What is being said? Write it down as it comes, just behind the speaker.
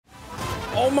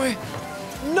Oh my,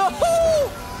 no,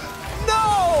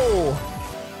 no!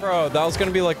 Bro, that was gonna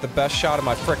be like the best shot of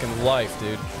my freaking life,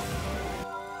 dude.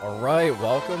 All right,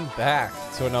 welcome back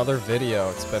to another video.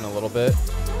 It's been a little bit.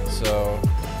 So,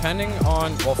 depending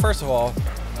on, well, first of all,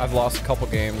 I've lost a couple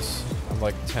games. I'm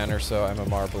like 10 or so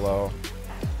MMR below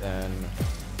than,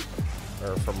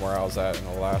 or from where I was at in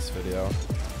the last video.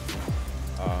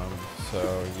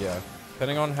 So yeah,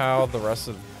 depending on how the rest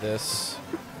of this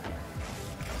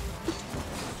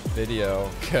video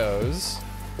goes,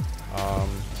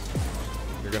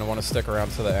 you're gonna want to stick around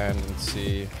to the end and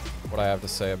see what I have to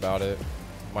say about it.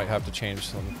 Might have to change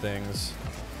some things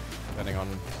depending on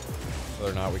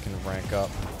whether or not we can rank up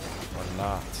or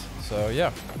not. So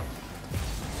yeah,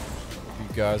 hope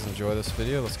you guys enjoy this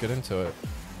video. Let's get into it.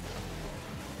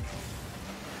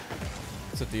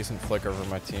 It's a decent flick over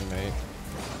my teammate.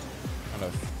 Kind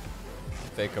of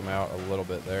fake him out a little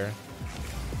bit there.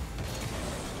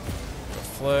 A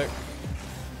flick.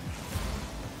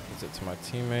 Gives it to my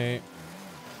teammate.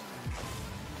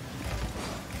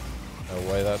 No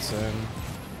way that's in.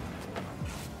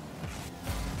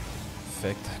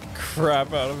 Fake the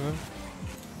crap out of him.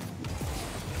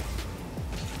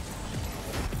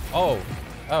 Oh,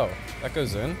 that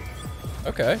goes in.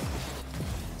 Okay.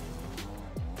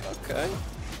 Okay.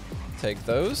 Take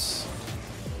those.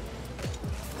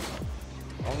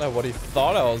 I don't know what he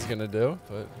thought I was gonna do,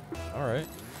 but all right.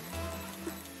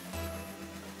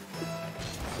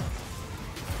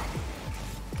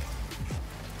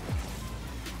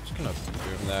 Just gonna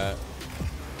boom that.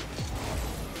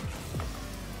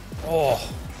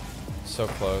 Oh, so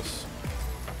close.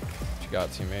 What you got,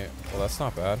 teammate? Well, that's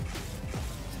not bad.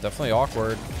 It's definitely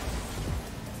awkward.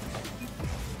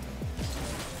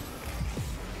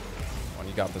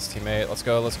 You got this, teammate. Let's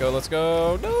go, let's go, let's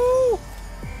go. No!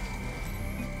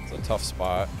 It's a tough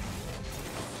spot.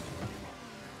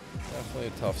 Definitely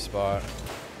a tough spot.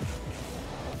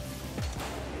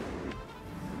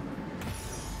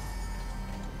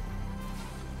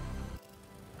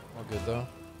 All good, though.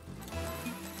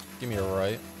 Give me a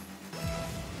right.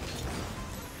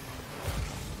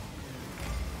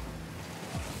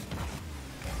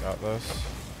 Got this.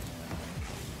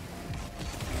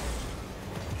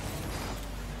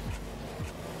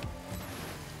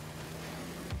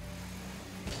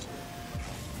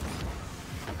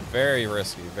 Very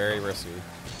risky,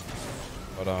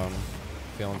 but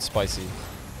feeling spicy.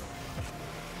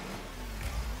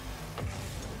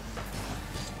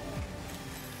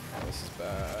 This is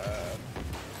bad.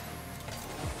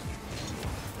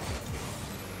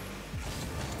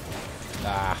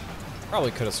 Ah,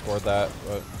 probably could have scored that,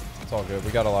 but it's all good.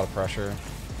 We got a lot of pressure.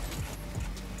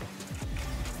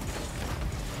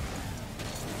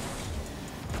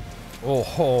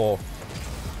 Oh.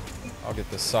 I'll get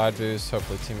this side boost.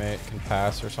 Hopefully teammate can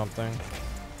pass or something.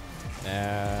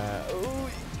 Nah. Ooh.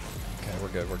 Okay,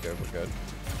 we're good.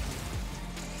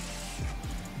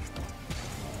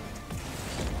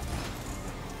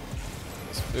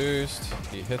 This boost.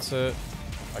 He hits it.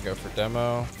 I go for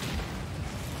demo.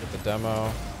 Get the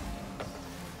demo.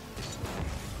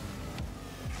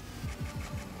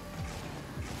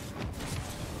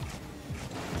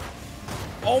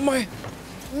 Oh my.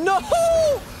 No!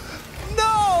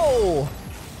 No!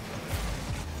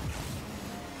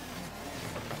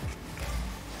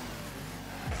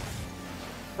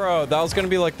 Bro, that was gonna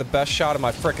be like the best shot of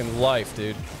my freaking life,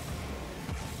 dude.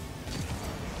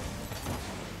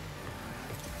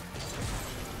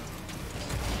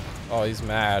 Oh, he's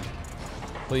mad.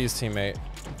 Please, teammate.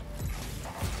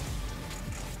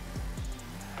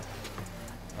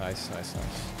 Nice.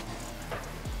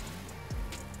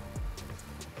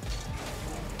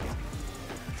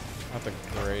 Not the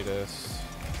greatest.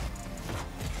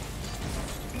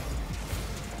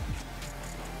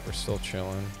 We're still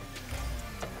chilling.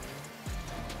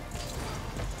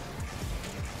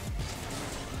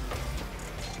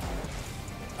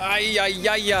 Ay.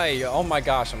 Oh my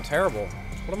gosh, I'm terrible.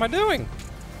 What am I doing?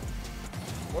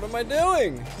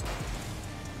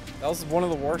 That was one of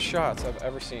the worst shots I've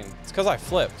ever seen. It's because I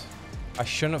flipped. I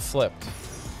shouldn't have flipped.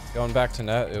 Going back to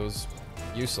net, it was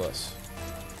useless.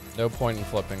 No point in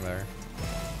flipping there.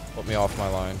 Put me off my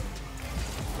line.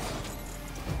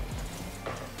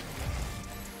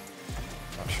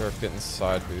 Not sure if getting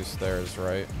side boost there is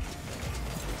right.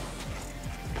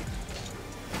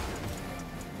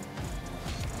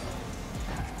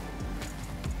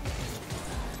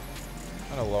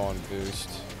 Kind of low on boost.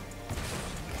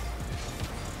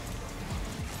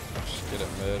 Just get it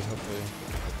mid, hopefully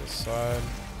get this side.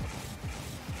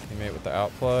 Teammate with the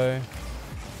outplay.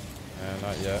 And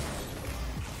not yet.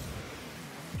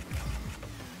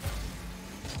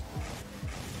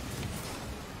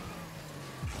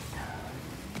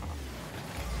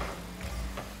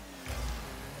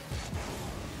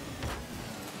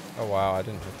 Oh wow, I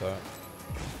didn't hit that.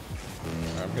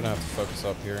 Right, I'm gonna have to focus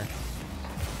up here.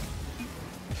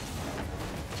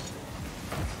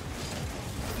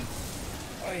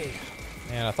 Oy.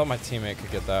 Man, I thought my teammate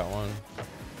could get that one.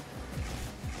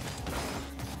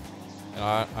 And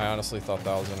I honestly thought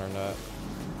that was internet.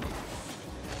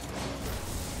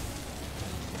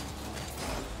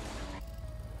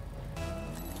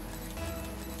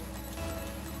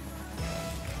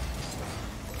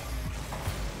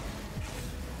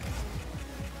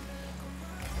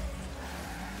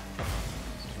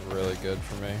 Really good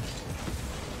for me.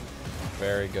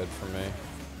 Very good for me.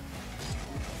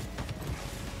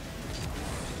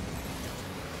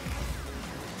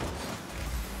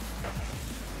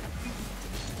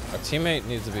 Our teammate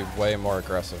needs to be way more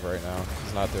aggressive right now.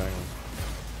 He's not doing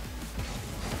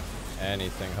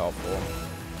anything helpful.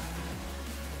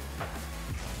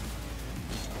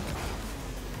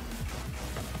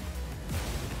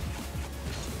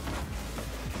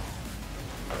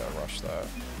 Yeah, rush that.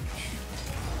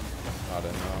 Not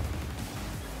in though.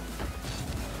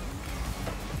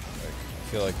 Like, I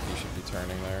feel like he should be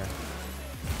turning there. I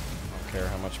don't care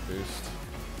how much boost.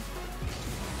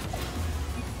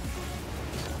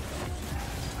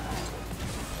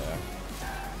 Yeah.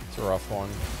 It's a rough one.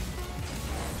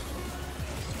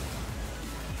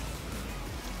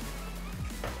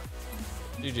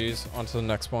 GG's. On to the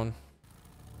next one.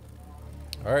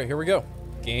 Alright, here we go.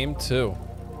 Game 2.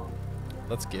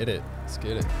 Let's get it. Let's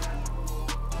get it.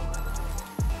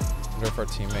 I wonder if our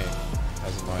teammate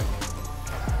has a mic.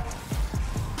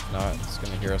 If not, it's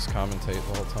gonna hear us commentate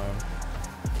the whole time.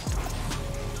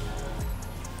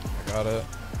 I got it.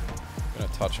 I'm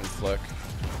gonna touch and flick.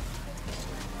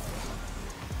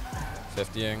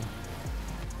 50ing.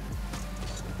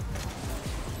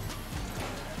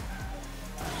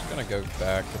 Just gonna go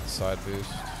back with the side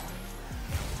boost.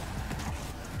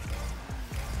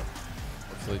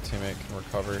 Hopefully teammate can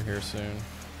recover here soon.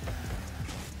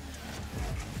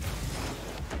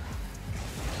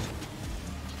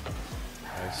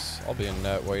 I'll be in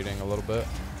net waiting a little bit.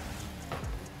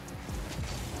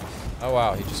 Oh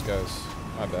wow, he just goes.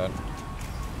 My bad.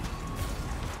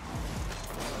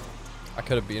 I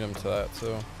could have beat him to that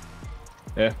too.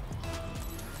 Yeah.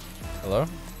 Hello?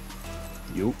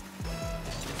 You.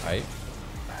 Aight.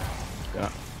 Yeah.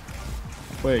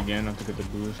 Play again, I have to get the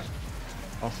boost.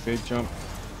 I'll fake jump.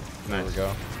 There we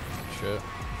go. Shit.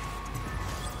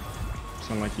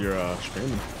 Sound like you're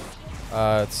streaming.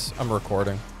 I'm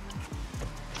recording.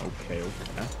 Okay.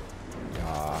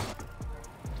 Yeah.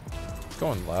 It's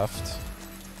going left.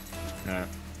 Yeah.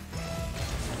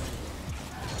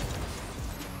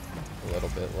 A little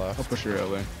bit left. I'll push your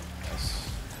LA. Nice.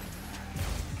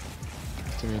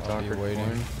 Timmy I'll be Talker waiting.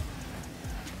 coin.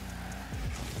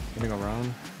 Getting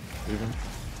around. Leaving.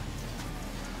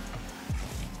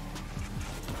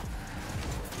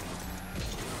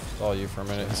 It's all you for a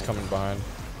minute. He's coming behind.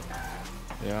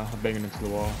 Yeah, I'm banging into the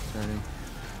wall. Turning.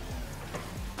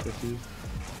 50.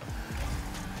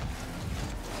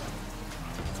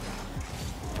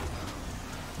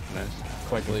 Nice.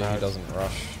 Hopefully he doesn't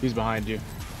rush. He's behind you.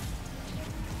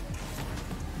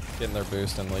 Getting their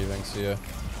boost and leaving. See ya.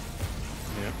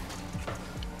 Yep.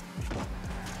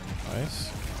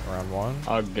 Nice. Round 1.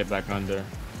 I'll get back under.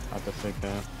 I'll have to fake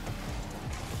that.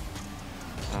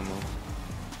 Almost.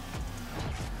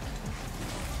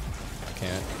 I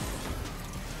can't.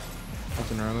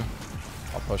 Nothing early.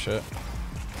 I'll push it.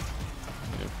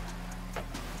 Yep.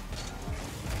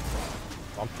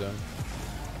 Bumped him.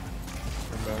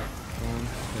 Turn back. Going.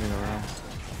 Hitting around.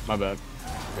 My bad.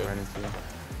 Good. Right into it.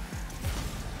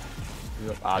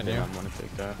 Yep. Ah, damn. I'm gonna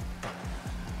take that.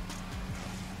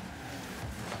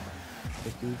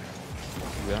 50.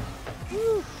 Yeah.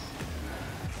 Woo.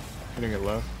 Hitting it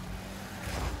left.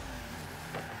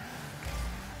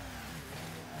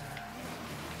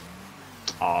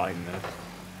 Oh, I missed.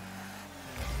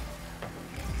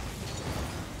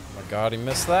 Oh my god, he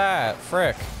missed that.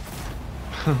 Frick.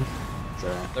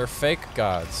 Sorry. They're fake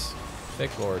gods.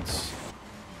 Fake lords.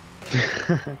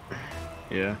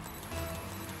 Yeah.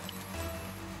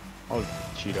 I'll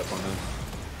cheat up on him.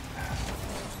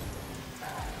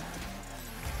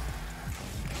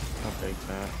 I'll fake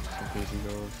that, just in case he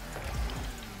goes.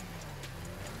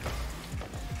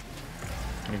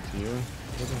 Into you.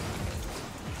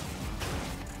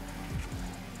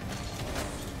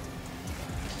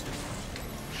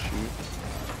 Shoot.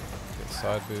 Get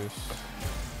side boost.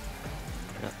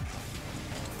 Yep.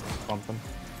 Bump him.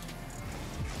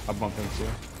 I'll bump him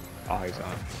too. Oh, he's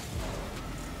on.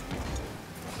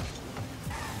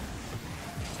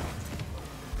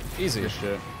 Easy. Good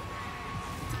shit.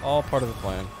 All part of the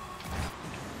plan.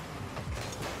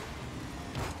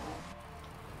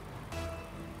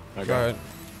 Okay. Go ahead.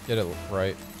 Get it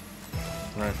right.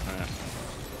 Right.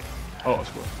 Oh, it's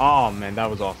cool. Oh man, that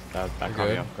was off. That caught me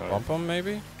Good. off guard. Bump him,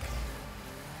 maybe?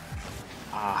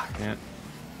 Ah, can't.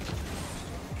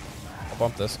 I'll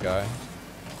bump this guy.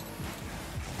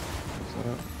 What's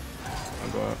up?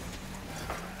 I'll go up.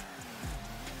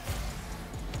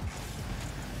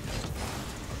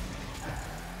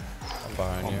 I'm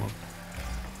behind you. Almost.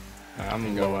 I'm You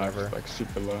gonna go go whenever. like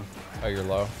super low. Oh, you're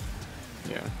low.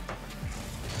 Yeah.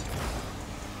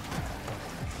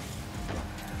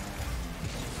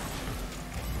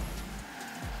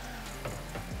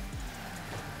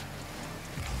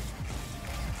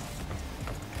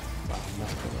 Wow,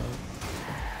 messed it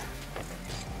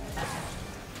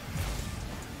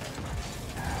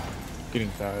up.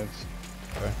 Getting tired.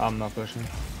 Okay. I'm not pushing.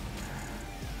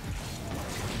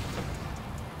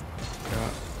 Yeah,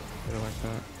 get it like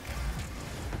that.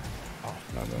 Oh,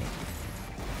 not bad.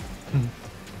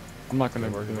 I'm not gonna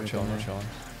We're do chilling, we're anything chilling.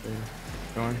 there.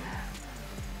 Going.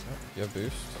 You have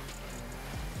boost?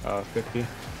 50.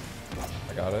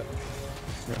 I got it.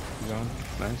 Yeah, zone.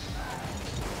 Nice.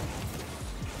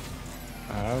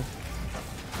 I have.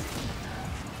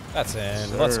 That's in.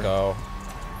 Yes, Let's sir. go.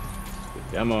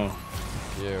 Good demo.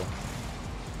 Thank you.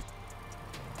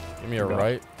 Give me a Go.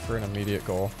 right for an immediate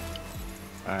goal.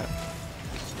 Alright.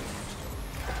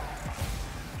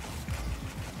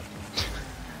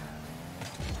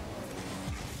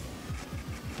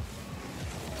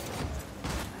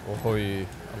 Oh, I'm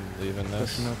leaving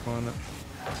this. Pushing up on it.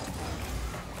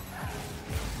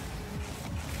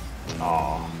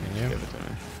 Oh, Can you? give it to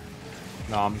me.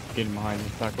 No, I'm getting behind you.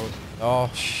 Back goes. Oh,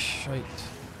 shite.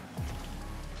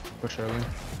 Push early.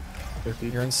 50.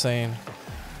 You're insane.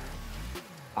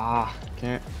 Ah,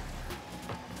 can't.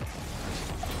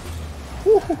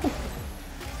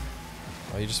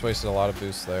 Oh, you just wasted a lot of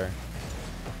boost there.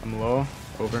 I'm low.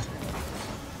 Over.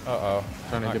 Uh-oh.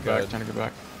 Trying to Not get good. back. Trying to get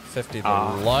back. 50 the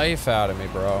Ah. life out of me,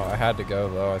 bro. I had to go,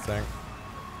 though, I think.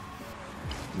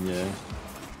 Yeah.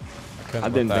 I couldn't I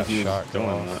let didn't that think he was shot go doing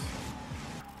off.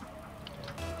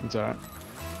 that. It's alright.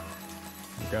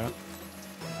 Okay.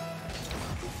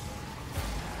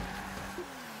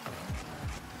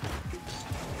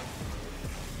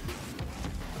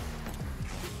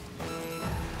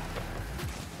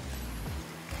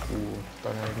 Ooh,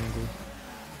 thought I had him good.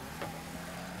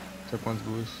 Took one's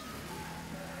boost.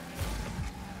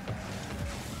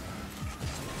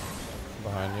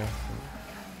 Behind you.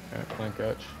 Yeah, playing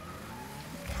catch.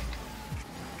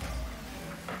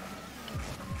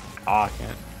 Ah, I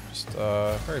can't. Just,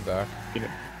 hurry back. Get it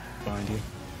behind you.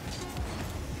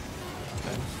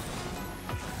 Okay.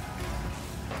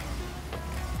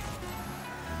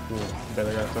 Ooh,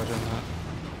 barely got a touch on that.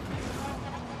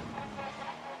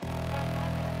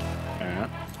 Alright.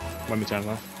 1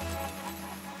 left.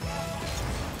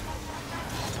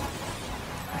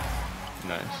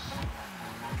 Nice.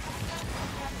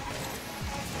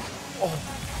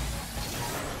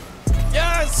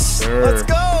 Yes! Sir. Let's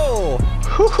go!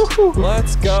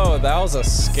 Let's go. That was a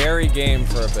scary game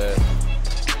for a bit.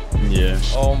 Yeah.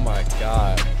 Oh my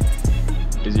god.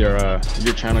 Is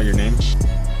your channel your name?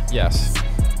 Yes.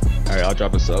 Alright, I'll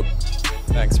drop a sub.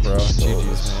 Thanks, bro. So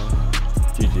GG's, man.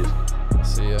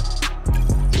 GG's. See ya.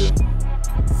 Yeah.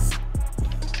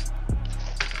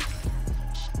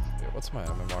 Wait, what's my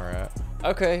MMR at?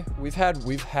 Okay, we've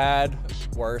had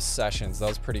worse sessions. That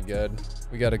was pretty good.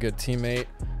 We got a good teammate.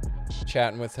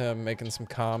 Chatting with him, making some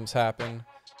comms happen.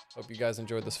 Hope you guys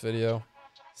enjoyed this video.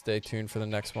 Stay tuned for the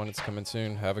next one. It's coming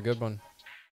soon. Have a good one.